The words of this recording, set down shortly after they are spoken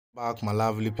Back, my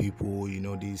lovely people,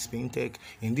 this fintech.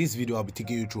 In this video I'll be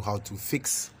taking you through how to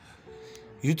fix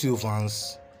YouTube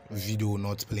Vanced video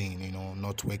not playing,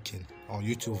 not working, or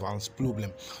YouTube Vanced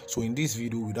problem. So in this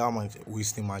video, without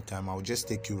wasting my time, I'll just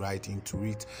take you right into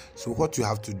it. So what you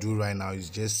have to do right now is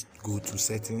just go to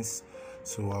settings.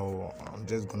 So I'm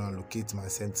just gonna locate my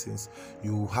settings.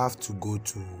 You have to go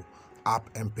to app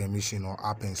and permission or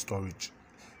app and storage.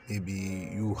 Maybe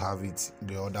you have it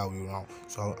the other way around.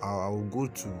 So I'll go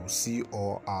to see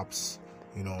all apps,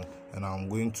 and I'm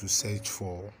going to search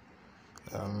for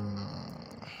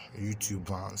YouTube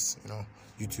Vanced,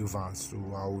 YouTube Vanced. So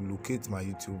I'll locate my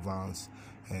YouTube Vanced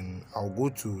and I'll go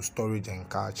to storage and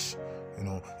cache,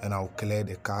 and I'll clear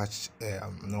the cache.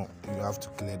 No, you have to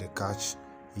clear the cache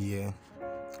here,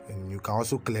 and you can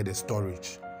also clear the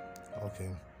storage. Okay,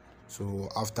 so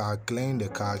after clearing the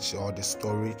cache or the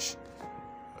storage,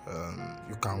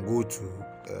 you can go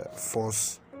to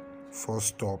force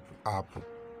stop app.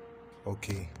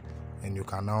 Okay, and you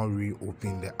can now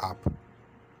reopen the app.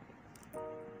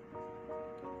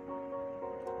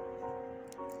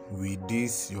 With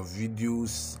this, your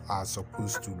videos are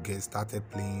supposed to get started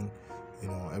playing.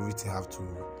 Everything have to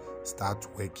start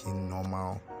working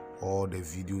normal. All the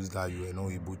videos that you are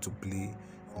not able to play,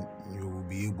 you will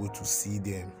be able to see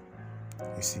them,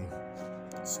 you see.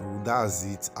 So that's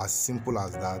it, as simple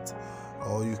as that.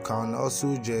 Or you can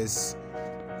also just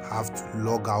have to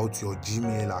log out your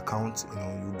Gmail account.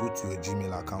 You go to your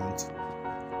Gmail account.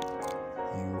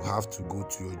 You have to go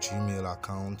to your Gmail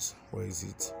account. Where is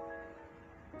it?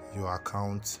 Your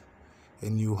account,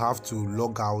 and you have to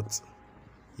log out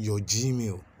your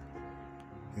Gmail.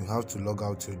 You have to log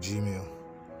out your Gmail.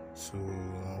 So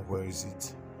where is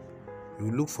it?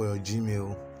 You look for your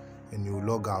Gmail and you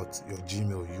log out your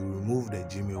Gmail. You remove the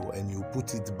Gmail and you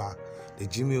put it back, the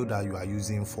Gmail that you are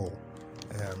using for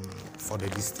the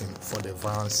distance, for the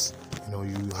Vanced.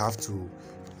 You have to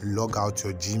log out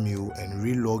your Gmail and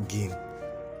re-log in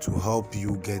to help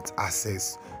you get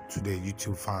access to the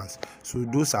YouTube Vanced. So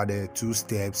those are the 2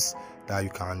 steps that you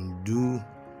can do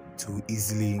to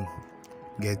easily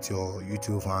get your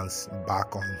YouTube Vanced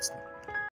back on